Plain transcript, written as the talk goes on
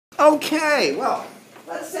Okay, well,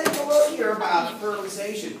 let's take a look here about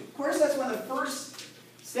fertilization. Of course, that's one of the first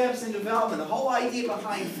steps in development. The whole idea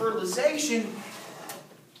behind fertilization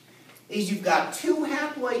is you've got two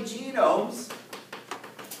haploid genomes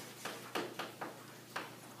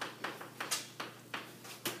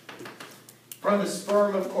from the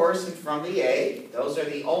sperm, of course, and from the egg. Those are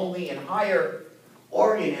the only and higher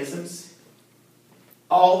organisms.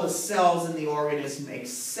 All the cells in the organism,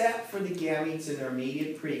 except for the gametes and their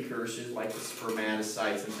immediate precursors, like the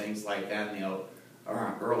spermatocytes and things like that, and the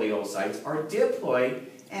early oocytes, are diploid,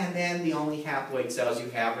 and then the only haploid cells you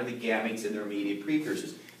have are the gametes and their immediate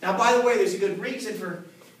precursors. Now, by the way, there's a good reason for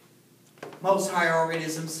most higher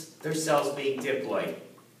organisms, their cells being diploid.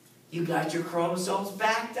 You got your chromosomes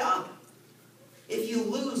backed up. If you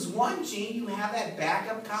lose one gene, you have that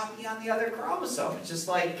backup copy on the other chromosome. It's just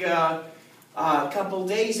like a couple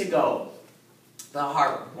days ago,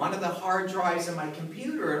 one of the hard drives in my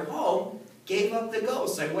computer at home gave up the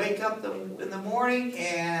ghost. I wake up in the morning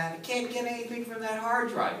and can't get anything from that hard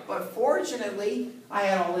drive. But fortunately, I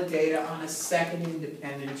had all the data on a second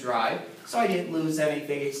independent drive, so I didn't lose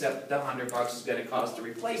anything except the $100 it's going to cost to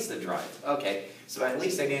replace the drive. Okay, so at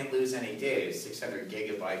least I didn't lose any data. It was 600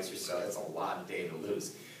 gigabytes or so. That's a lot of data to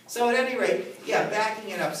lose. So at any rate, yeah, backing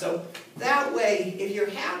it up. So that way, if you're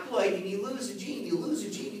haploid and you lose a gene,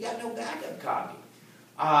 you got no backup copy.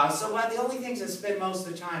 So the only things that spend most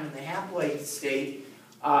of the time in the haploid state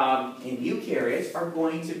in eukaryotes are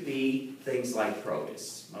going to be things like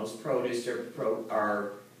protists. Most protists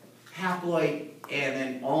are haploid and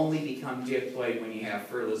then only become diploid when you have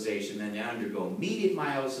fertilization. Then they undergo immediate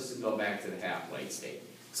meiosis and go back to the haploid state.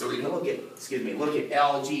 So we can look at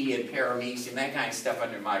algae and paramecium and that kind of stuff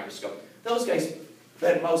under a microscope. Those guys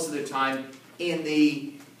spend most of the time in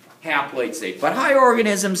the haploid state. But higher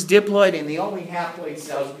organisms, diploid, and the only haploid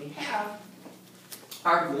cells we have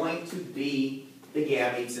are going to be the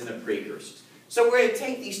gametes and the precursors. So we're going to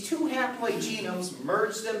take these two haploid genomes,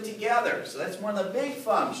 merge them together. So that's one of the big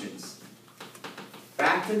functions.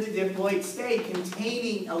 Back to the diploid state,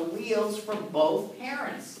 containing alleles from both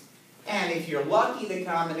parents. And if you're lucky, the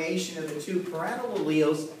combination of the two parental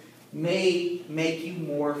alleles may make you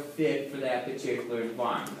more fit for that particular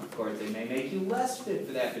environment. Of course, they may make you less fit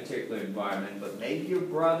for that particular environment, but maybe your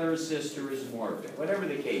brother or sister is more fit, whatever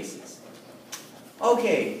the case is.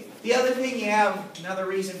 Okay, the other thing you have, another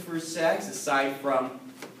reason for sex, aside from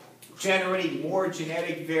generating more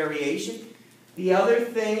genetic variation, the other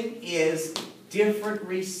thing is different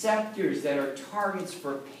receptors that are targets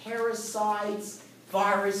for parasites,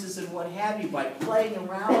 viruses, and what have you. By playing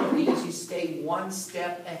around with these, you stay one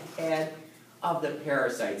step ahead of the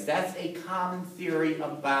parasites. That's a common theory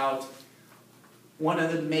about one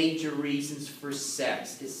of the major reasons for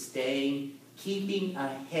sex, is keeping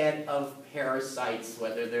ahead of parasites,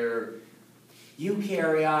 whether they're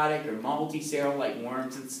eukaryotic or multicellular like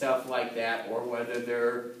worms and stuff like that, or whether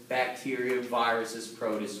they're bacteria, viruses,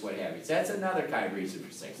 protists, what have you. So that's another kind of reason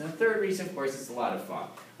for sex. And the third reason, of course, is a lot of fun.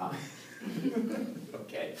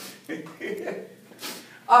 Okay.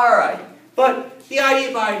 All right. But the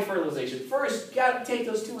idea behind fertilization. First, you got to take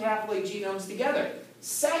those two haploid genomes together.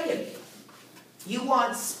 Second, you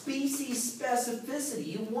want species specificity.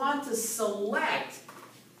 You want to select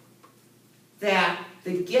that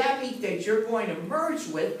the gamete that you're going to merge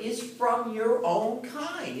with is from your own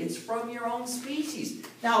kind. It's from your own species.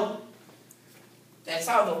 Now, that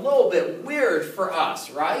sounds a little bit weird for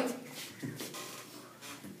us, right?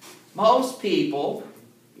 Most people,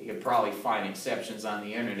 you can probably find exceptions on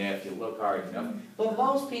the internet if you look hard enough, but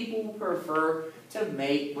most people prefer to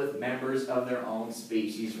mate with members of their own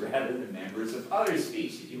species rather than members of other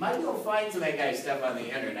species. You might be able to find some of that kind of stuff on the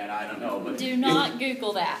internet, I don't know. But do not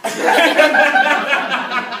Google that.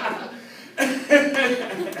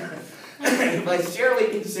 But it's generally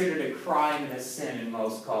considered a crime and a sin in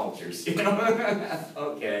most cultures, you know?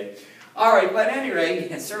 Okay. All right, but at any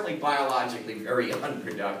rate, it's certainly biologically very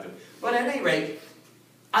unproductive. But at any rate,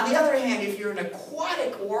 on the other hand, if you're an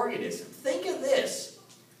aquatic organism, think of this.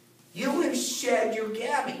 You have shed your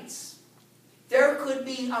gametes. There could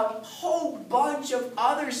be a whole bunch of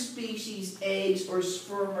other species, eggs or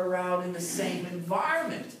sperm around in the same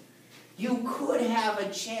environment. You could have a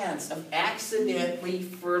chance of accidentally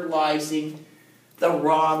fertilizing the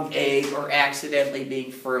wrong egg or accidentally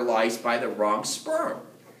being fertilized by the wrong sperm.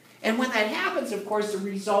 And when that happens, of course, the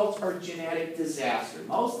results are genetic disaster.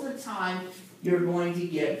 Most of the time, you're going to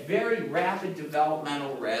get very rapid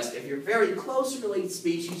developmental rest. If you're very close related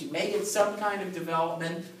species, you may get some kind of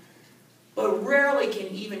development, but rarely can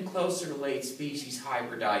even closer related species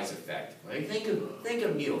hybridize effectively. Think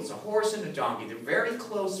of mules, a horse and a donkey. They're very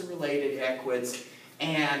closely related equids,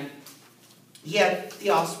 and yet the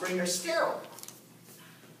offspring are sterile.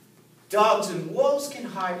 Dogs and wolves can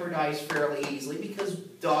hybridize fairly easily because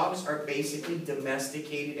dogs are basically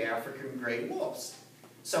domesticated African gray wolves.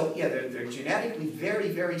 So yeah, they're genetically very,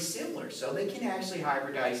 very similar. So they can actually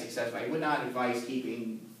hybridize successfully. I would not advise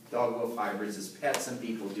keeping dog-wolf hybrids as pets. Some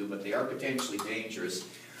people do, but they are potentially dangerous.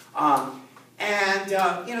 So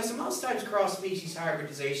most times cross-species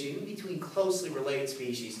hybridization, even between closely related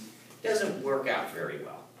species, doesn't work out very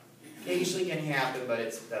well. Occasionally can happen, but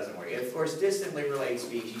it doesn't work. Of course, distantly related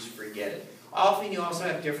species, forget it. Often you also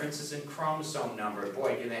have differences in chromosome number.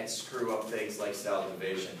 Boy, can that screw up things like cell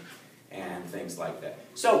division and things like that.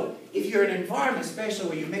 So, if you're in an environment, especially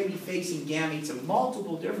where you may be facing gametes of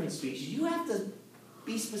multiple different species, you have to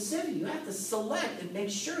be specific. You have to select and make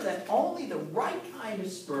sure that only the right kind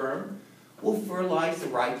of sperm will fertilize the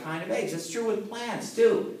right kind of eggs. That's true with plants,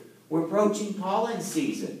 too. We're approaching pollen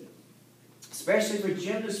season, especially for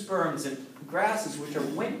gymnosperms and grasses, which are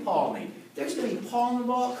wind pollinated. There's going to be pollen of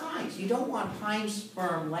all kinds. You don't want pine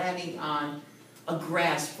sperm landing on a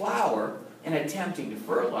grass flower and attempting to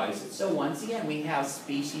fertilize it. So once again, we have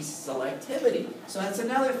species selectivity. So that's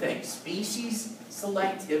another thing, species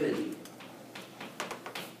selectivity.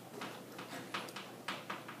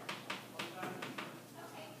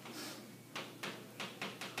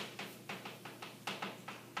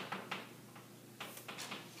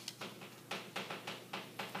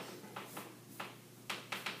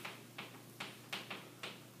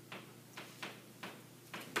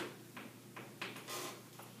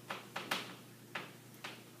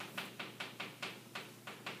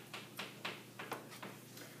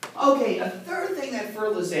 Okay, a third thing that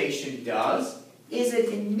fertilization does is it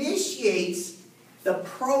initiates the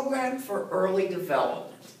program for early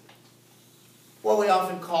development, what we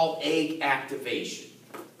often call egg activation.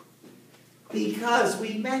 Because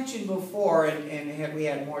we mentioned before, and had we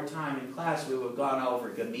had more time in class, we would have gone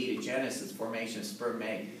over gametogenesis, formation of sperm and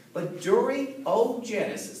egg. But during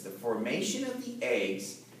oogenesis, the formation of the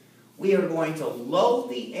eggs, we are going to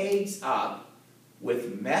load the eggs up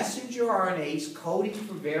with messenger RNAs coding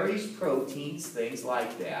for various proteins, things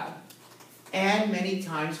like that, and many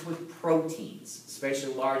times with proteins,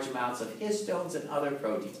 especially large amounts of histones and other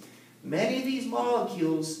proteins. Many of these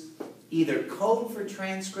molecules either code for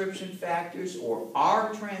transcription factors or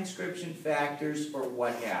are transcription factors or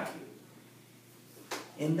what have you.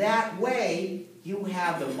 In that way, you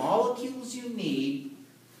have the molecules you need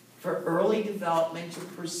for early development to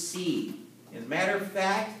proceed. As a matter of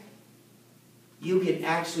fact, you can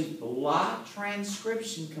actually block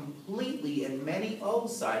transcription completely in many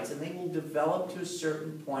oocytes, and they will develop to a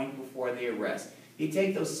certain point before they arrest. If you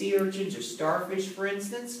take those sea urchins or starfish, for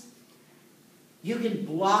instance, you can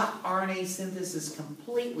block RNA synthesis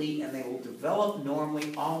completely, and they will develop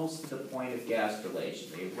normally almost to the point of gastrulation.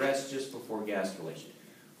 They arrest just before gastrulation.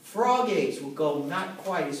 Frog eggs will go not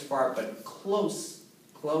quite as far, but close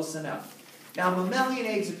enough. Now, mammalian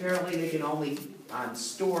eggs, apparently, they can only, on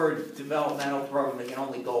stored developmental program, they can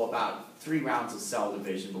only go about 3 rounds of cell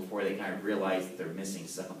division before they kind of realize that they're missing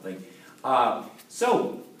something. But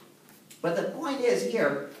the point is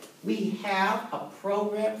here, we have a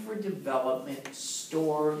program for development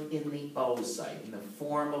stored in the oocyte in the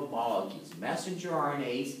form of molecules, messenger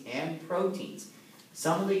RNAs and proteins.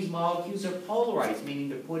 Some of these molecules are polarized, meaning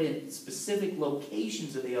they're put in specific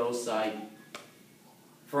locations of the oocyte.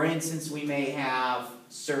 For instance, we may have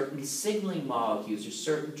certain signaling molecules or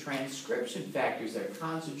certain transcription factors that are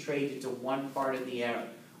concentrated to one part of the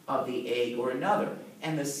egg or another.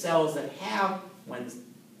 And the cells that have, when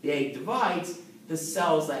the egg divides, the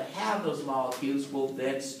cells that have those molecules will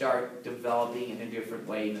then start developing in a different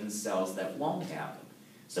way than the cells that won't have them.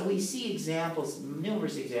 So we see examples,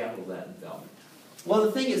 numerous examples of that in development. Well,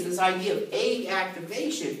 the thing is, this idea of egg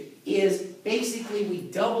activation is basically we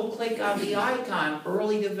double-click on the icon,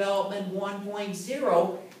 early development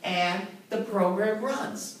 1.0, and the program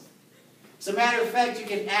runs. As a matter of fact, you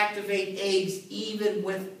can activate eggs even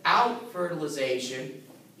without fertilization,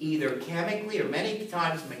 either chemically or many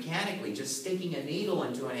times mechanically. Just sticking a needle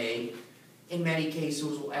into an egg, in many cases,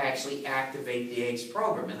 will actually activate the egg's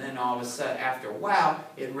program. And then all of a sudden, after a while,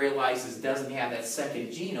 it realizes it doesn't have that second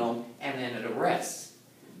genome, and then it arrests.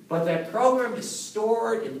 But that program is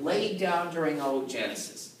stored and laid down during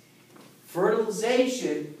oogenesis.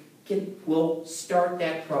 Fertilization will start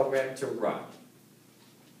that program to run.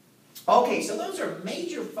 Okay, so those are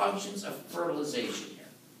major functions of fertilization here.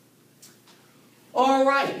 All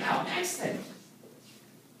right, now next thing.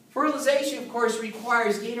 Fertilization, of course,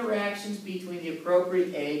 requires interactions between the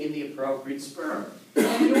appropriate egg and the appropriate sperm.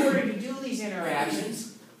 And in order to do these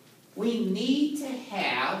interactions, we need to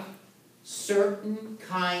have certain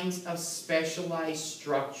kinds of specialized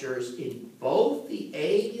structures in both the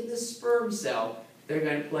egg and the sperm cell that are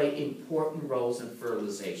going to play important roles in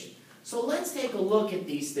fertilization. So let's take a look at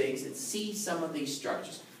these things and see some of these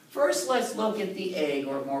structures. First, let's look at the egg,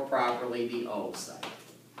 or more properly, the oocyte.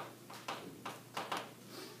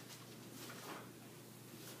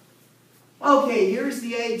 Okay, here's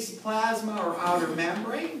the egg's plasma or outer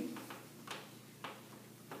membrane.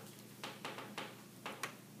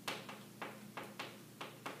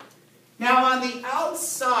 Now on the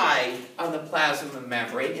outside of the plasma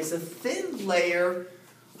membrane is a thin layer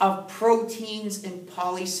of proteins and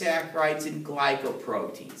polysaccharides and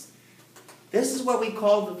glycoproteins. This is what we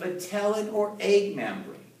call the vitellin or egg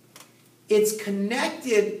membrane. It's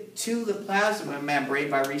connected to the plasma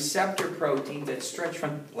membrane by receptor proteins that stretch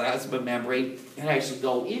from the plasma membrane and actually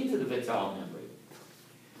go into the vitellin membrane.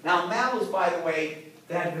 Now mammals, by the way,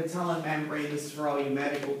 that vitellin membrane, this is for all you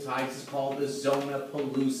medical types, is called the zona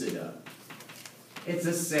pellucida. It's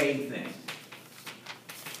the same thing.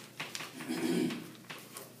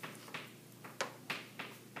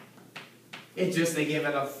 It's just they give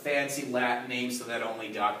it a fancy Latin name so that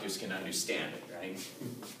only doctors can understand it, right?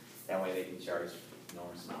 That way they can charge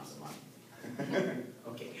enormous amounts of money.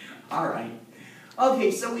 Okay, all right.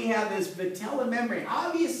 Okay, so we have this vitellin membrane.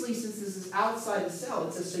 Obviously, since this is outside the cell,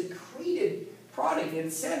 it's a secreted product. In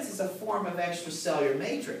a sense, it's a form of extracellular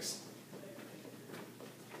matrix.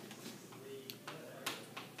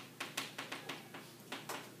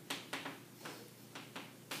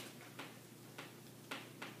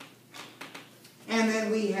 And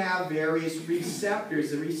then we have various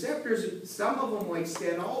receptors. The receptors, some of them will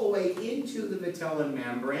extend all the way into the vitellin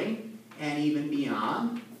membrane and even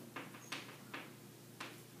beyond.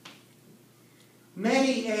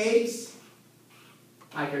 Many eggs,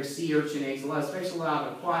 like our sea urchin eggs, especially a lot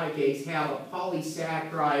of aquatic eggs, have a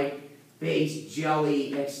polysaccharide-based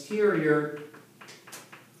jelly exterior.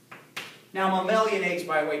 Now mammalian eggs,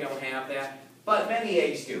 by the way, don't have that, but many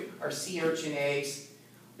eggs do. Our sea urchin eggs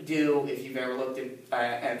do. If you've ever looked at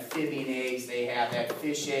amphibian eggs, they have that.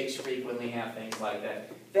 Fish eggs frequently have things like that.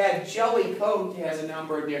 That jelly coat has a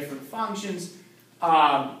number of different functions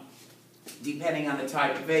depending on the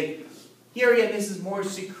type of egg. Here again, this is more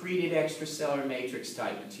secreted extracellular matrix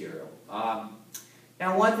type material.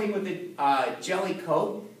 Now one thing with the jelly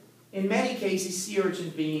coat, in many cases, sea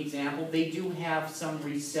urchins being an example, they do have some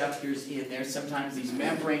receptors in there. Sometimes these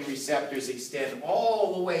membrane receptors extend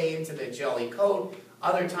all the way into the jelly coat.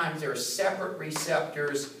 Other times there are separate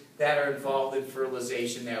receptors that are involved in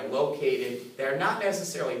fertilization. They're located, they're not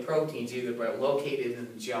necessarily proteins either, but are located in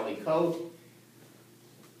the jelly coat.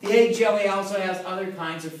 The egg jelly also has other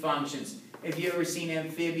kinds of functions. If you've ever seen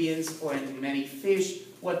amphibians or in many fish,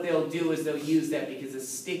 what they'll do is they'll use that because it's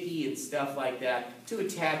sticky and stuff like that to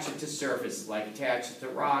attach it to surfaces, like attach it to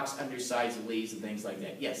rocks, undersides of leaves and things like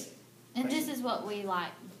that. Yes? And this is what we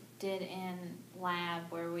did in lab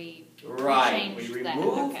where we Right, we changed that.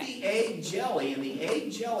 remove Okay. the egg jelly, and the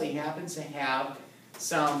egg jelly happens to have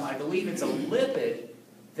some, I believe it's a lipid,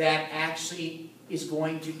 that actually is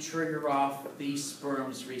going to trigger off the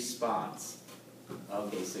sperm's response.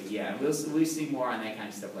 Okay, so yeah, we'll see more on that kind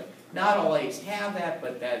of stuff. Like, not all eggs have that,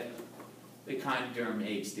 but the conderm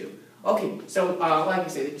eggs do. Okay, so like I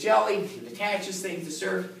said, the jelly attaches things to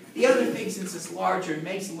surface. The other thing, since it's larger, it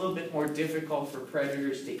makes it a little bit more difficult for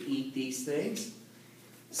predators to eat these things.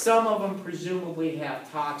 Some of them presumably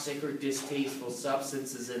have toxic or distasteful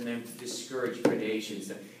substances in them to discourage predation.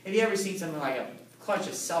 So, have you ever seen something like a clutch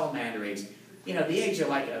of salamander eggs? You know, the eggs are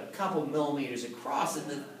like a couple millimeters across,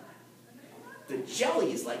 and the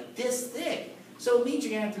jelly is like this thick. So it means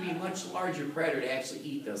you're going to have to be a much larger predator to actually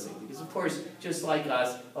eat those things. Because, of course, just like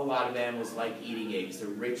us, a lot of animals like eating eggs. They're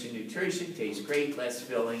rich in nutrition, taste great, less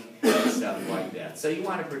filling, and stuff like that. So you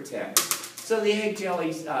want to protect. So the egg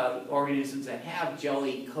jellies, organisms that have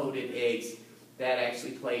jelly-coated eggs, that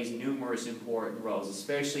actually plays numerous important roles,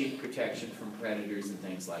 especially protection from predators and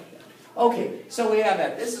things like that. Okay, so we have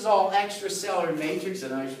that. This is all extracellular matrix,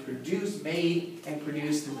 and it's produced, made, and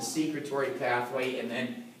produced in the secretory pathway, and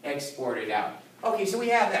then exported out. Okay, so we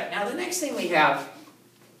have that. Now the next thing we have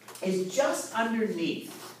is just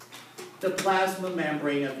underneath the plasma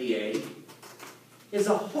membrane of the egg is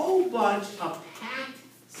a whole bunch of packed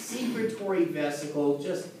secretory vesicles,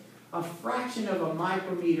 just a fraction of a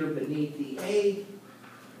micrometer beneath the egg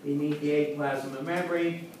plasma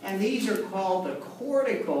membrane, and these are called the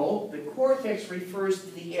cortical. The cortex refers to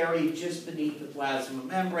the area just beneath the plasma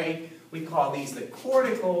membrane. We call these the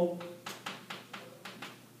cortical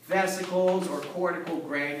vesicles, or cortical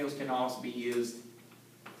granules can also be used.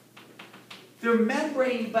 They're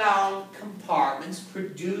membrane-bound compartments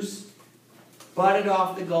produce budded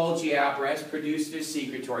off the Golgi apparatus, produced their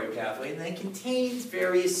secretory pathway, and then contains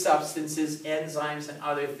various substances, enzymes, and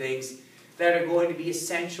other things that are going to be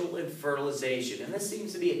essential in fertilization. And this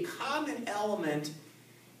seems to be a common element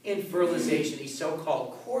in fertilization, these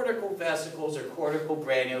so-called cortical vesicles or cortical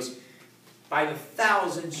granules by the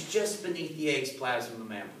thousands just beneath the egg's plasma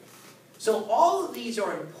membrane. So all of these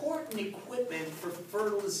are important equipment for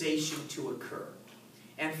fertilization to occur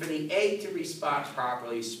and for the egg to respond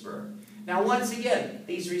properly to sperm. Now once again,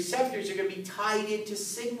 these receptors are going to be tied into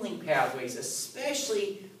signaling pathways,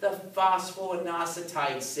 especially the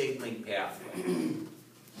phosphoinositide signaling pathway.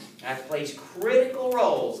 That plays critical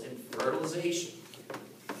roles in fertilization.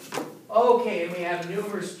 Okay, and we have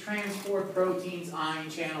numerous transport proteins, ion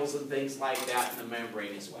channels, and things like that in the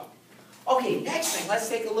membrane as well. Okay, next thing, let's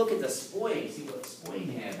take a look at the spleen, see what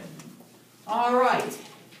spleen have in it. All right.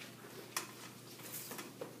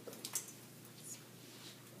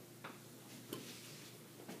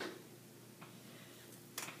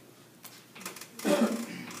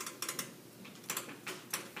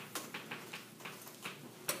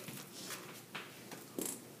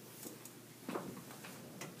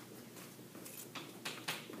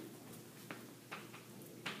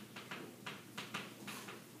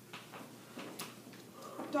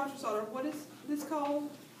 Dr. Sauterer, what is this called?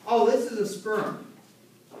 Oh, this is a sperm.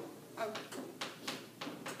 Oh.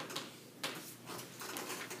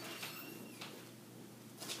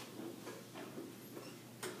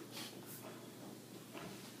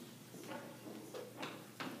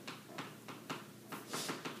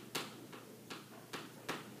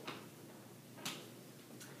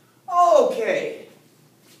 Okay.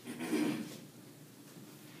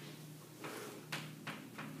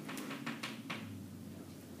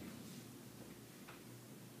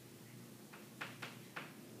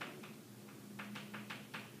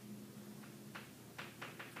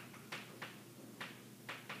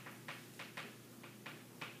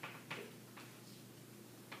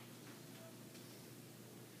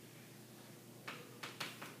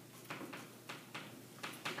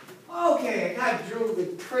 Okay, I've drilled the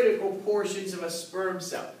critical portions of a sperm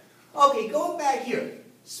cell. Okay, going back here.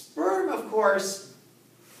 Sperm, of course,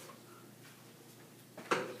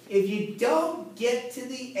 if you don't get to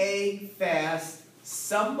the egg fast,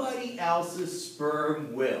 somebody else's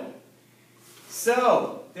sperm will.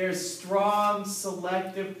 So, there's strong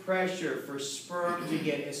selective pressure for sperm to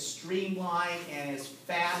get as streamlined and as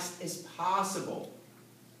fast as possible.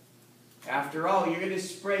 After all, you're going to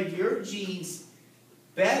spread your genes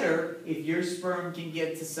better if your sperm can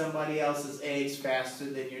get to somebody else's eggs faster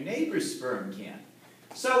than your neighbor's sperm can.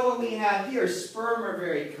 So what we have here, sperm are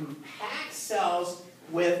very compact cells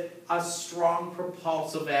with a strong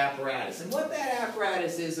propulsive apparatus. And what that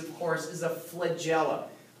apparatus is, of course, is a flagella.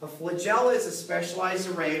 A flagella is a specialized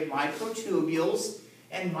array of microtubules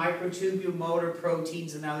and microtubule motor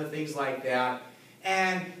proteins and other things like that.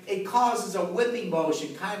 And it causes a whipping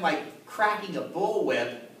motion, kind of like cracking a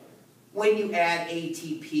bullwhip, when you add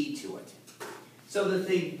ATP to it. So the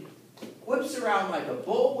thing whips around like a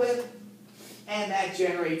bullwhip, and that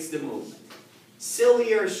generates the movement.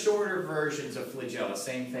 Ciliary, shorter versions of flagella,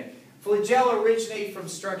 same thing. Flagella originate from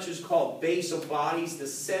structures called basal bodies. The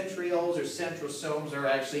centrioles or centrosomes are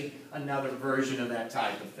actually another version of that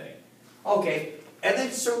type of thing. Okay, and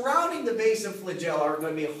then surrounding the base of flagella are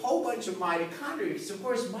going to be a whole bunch of mitochondria. So of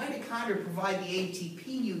course, mitochondria provide the ATP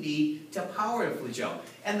you need to power the flagella.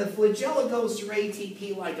 And the flagella goes through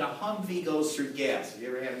ATP like a Humvee goes through gas. If you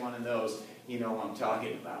ever had one of those, you know what I'm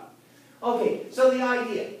talking about. Okay, so the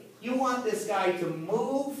idea, you want this guy to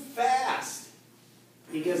move fast.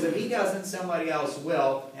 Because if he doesn't, somebody else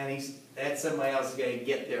will, and that somebody else is going to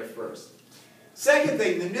get there first. Second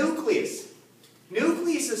thing, the nucleus.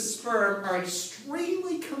 Nucleus of sperm are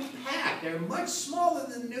extremely compact. They're much smaller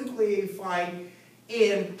than the nuclei you find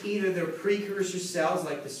in either their precursor cells,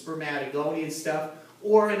 like the spermatogonia stuff,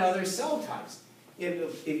 or in other cell types.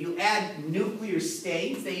 If you add nuclear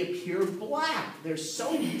stains, they appear black. They're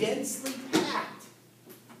so densely packed.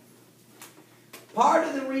 Part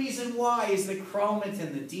of the reason why is the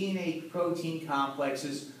chromatin, the DNA protein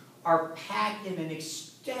complexes, are packed in an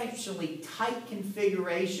exceptionally tight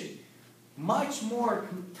configuration. Much more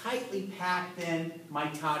tightly packed than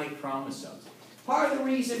mitotic chromosomes. Part of the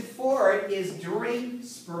reason for it is during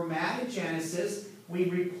spermatogenesis, we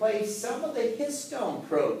replace some of the histone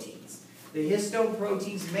proteins. The histone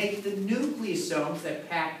proteins make the nucleosomes that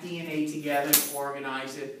pack DNA together and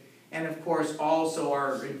organize it, and of course also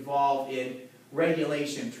are involved in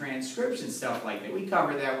regulation, transcription, stuff like that. We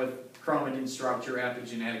cover that with chromatin structure,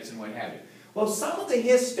 epigenetics, and what have you. Well, some of the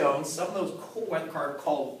histones, some of those what are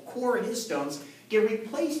called core histones, get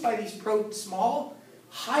replaced by these small,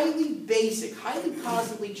 highly basic, highly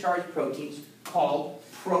positively charged proteins called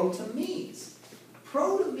protamines.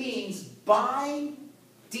 Protamines bind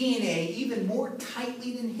DNA even more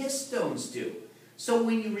tightly than histones do. So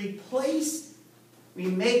when you we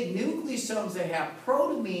make nucleosomes that have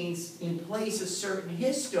protamines in place of certain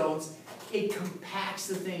histones, it compacts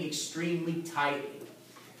the thing extremely tightly.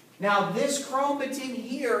 Now this chromatin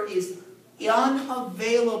here is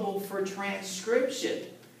unavailable for transcription.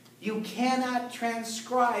 You cannot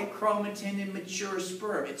transcribe chromatin in mature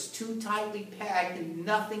sperm. It's too tightly packed and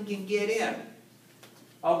nothing can get in.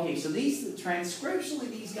 Okay, so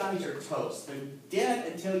transcriptionally these guys are toast. They're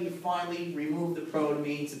dead until you finally remove the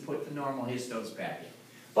protamines and put the normal histones back in.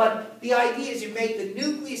 But the idea is you make the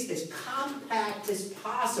nucleus as compact as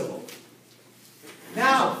possible.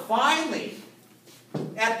 Now, finally,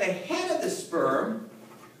 at the head of the sperm,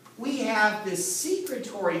 we have this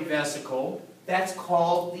secretory vesicle that's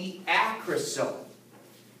called the acrosome.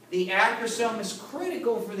 The acrosome is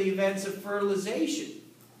critical for the events of fertilization.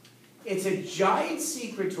 It's a giant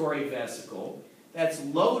secretory vesicle that's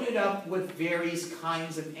loaded up with various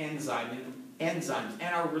kinds of enzymes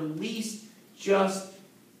and are released just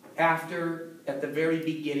at the very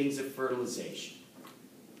beginnings of fertilization.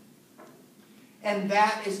 And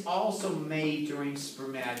that is also made during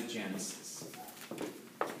spermatogenesis.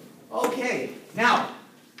 Okay, now,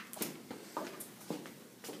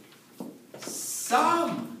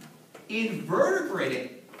 some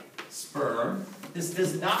invertebrate sperm, this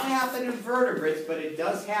does not happen in vertebrates, but it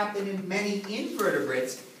does happen in many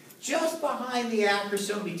invertebrates. Just behind the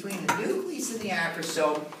acrosome, between the nucleus and the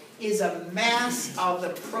acrosome, is a mass of the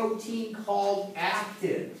protein called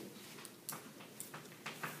actin.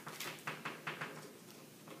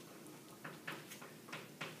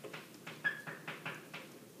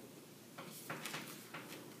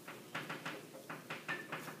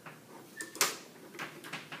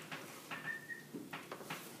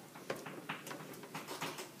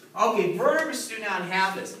 Okay, vertebrates do not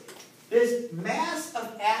have this. This mass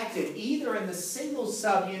of actin, either in the single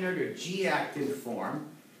subunit or G-actin form,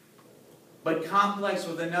 but complex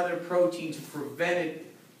with another protein to prevent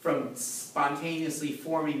it from spontaneously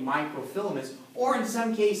forming microfilaments, or in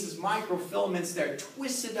some cases microfilaments that are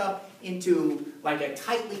twisted up into like a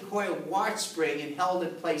tightly coiled watch spring and held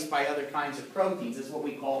in place by other kinds of proteins. That's what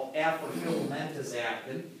we call filamentous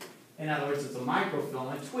actin. In other words, it's a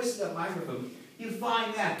microfilament, twisted up microfilament. You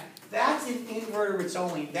find that. That's in invertebrates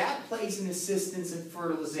only. That plays an assistance in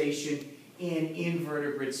fertilization in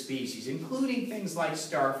invertebrate species, including things like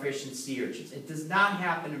starfish and sea urchins. It does not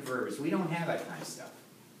happen in vertebrates. We don't have that kind of stuff.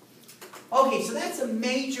 Okay, so that's a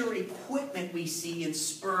major equipment we see in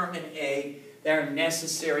sperm and egg that are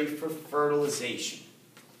necessary for fertilization.